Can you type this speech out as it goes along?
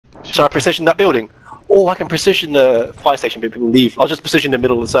Shall I precision that building? Or I can precision the fire station but people leave. I'll just precision the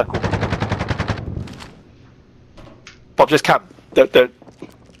middle of the circle. Bob, just camp. Don't.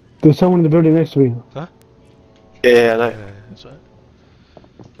 There's someone in the building next to me. Huh? Yeah, I know. Yeah, that's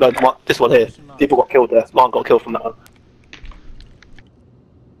right. No, this one here. People got killed there. Mine got killed from that one.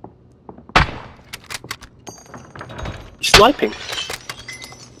 You're sniping?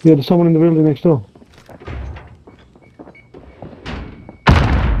 Yeah, there's someone in the building next door.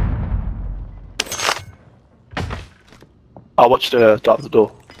 I'll watch the out of the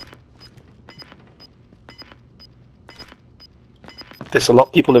door. There's a lot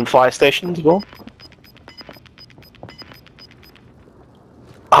of people in fire stations as well.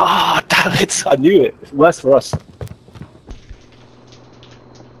 Ah, damn it! I knew it. It's worse for us.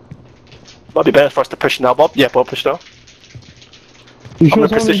 Might be better for us to push now, Bob. Yeah, Bob, push now. You sure I'm gonna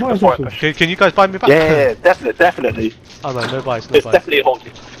someone in precision the before I fire push. station? Can you guys buy me back? Yeah, definitely. Oh no, no buys, no It's buys. definitely a hold.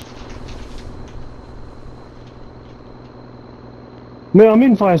 No, I'm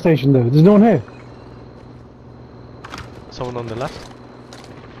in fire station though. There's no one here. Someone on the left.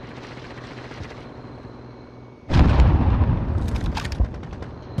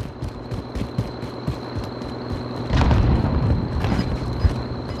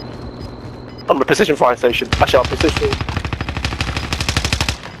 I'm a precision fire station. Actually, I'll precision.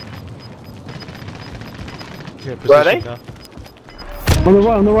 Yeah, Where are they? now. On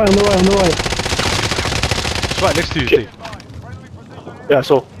the right. It's right next to you, Shit. Steve. Yeah, I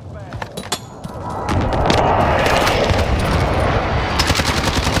saw.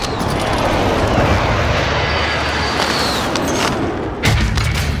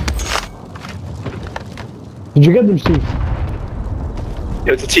 Did you get them, Steve?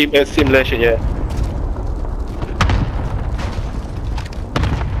 Yeah, it's a team simulation, yeah.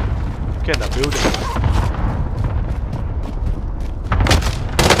 Get in that building.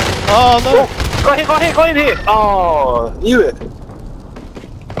 Oh no! Got in here! Oh, knew it!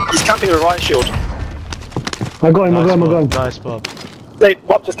 He's camping with a riot shield. I got him, I got him. Nice, Bob. Wait,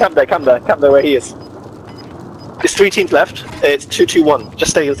 Bob, just camp there where he is. There's 3 teams left, it's 2-2-1.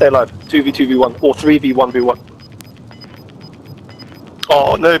 Just stay alive. 2v2v1, or 3v1v1.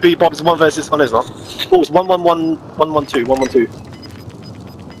 Oh no, B Bob's 1 versus... Oh no, it's not. Oh, it's 1-1-1, 1-1-2, 1-1-2.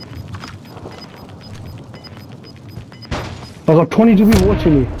 I got 22 people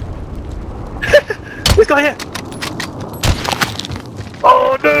watching me. This guy here!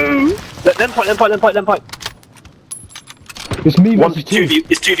 Oh no! Then fight. It's me One, versus two.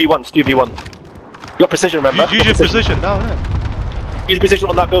 it's 2v1, it's 2v1. You got precision, remember? Use your precision now, yeah. Use precision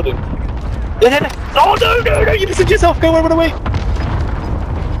on that building. Yeah. Oh no, you precision yourself, go run away!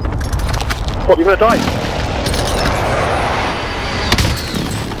 What, you're gonna die?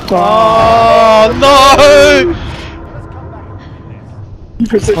 Oh no! You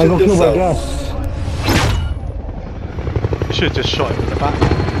precision I got killed by yourself. gas. You should have just shot him in the back.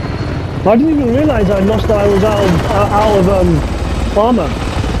 I didn't even realise I lost that I was out of armor.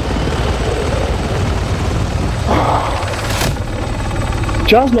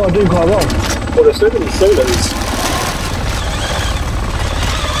 Jazz lot are doing quite well. Well, there's so many solos.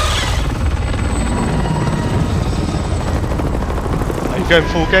 Are you going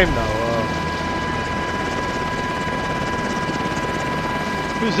full game now?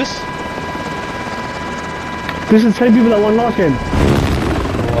 Who's this? This is the same people that won last game.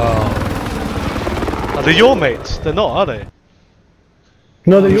 Wow. Are they your mates? They're not, are they?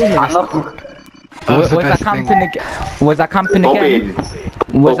 No, they're yours. Was that camping again? Was that camping again?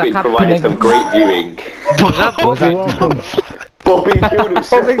 Bobby provided some great viewing. You're welcome. Bobby killed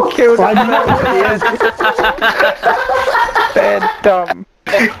himself. Bobby killed him. They're dumb.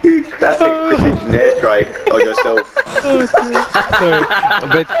 That's a precision airstrike on yourself.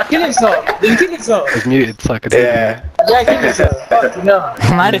 But kill himself. Did he kill himself? He's muted, so I could Yeah. Yeah, kill himself. Fuck, no.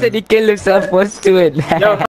 Man said he killed himself, what's to it? Yo,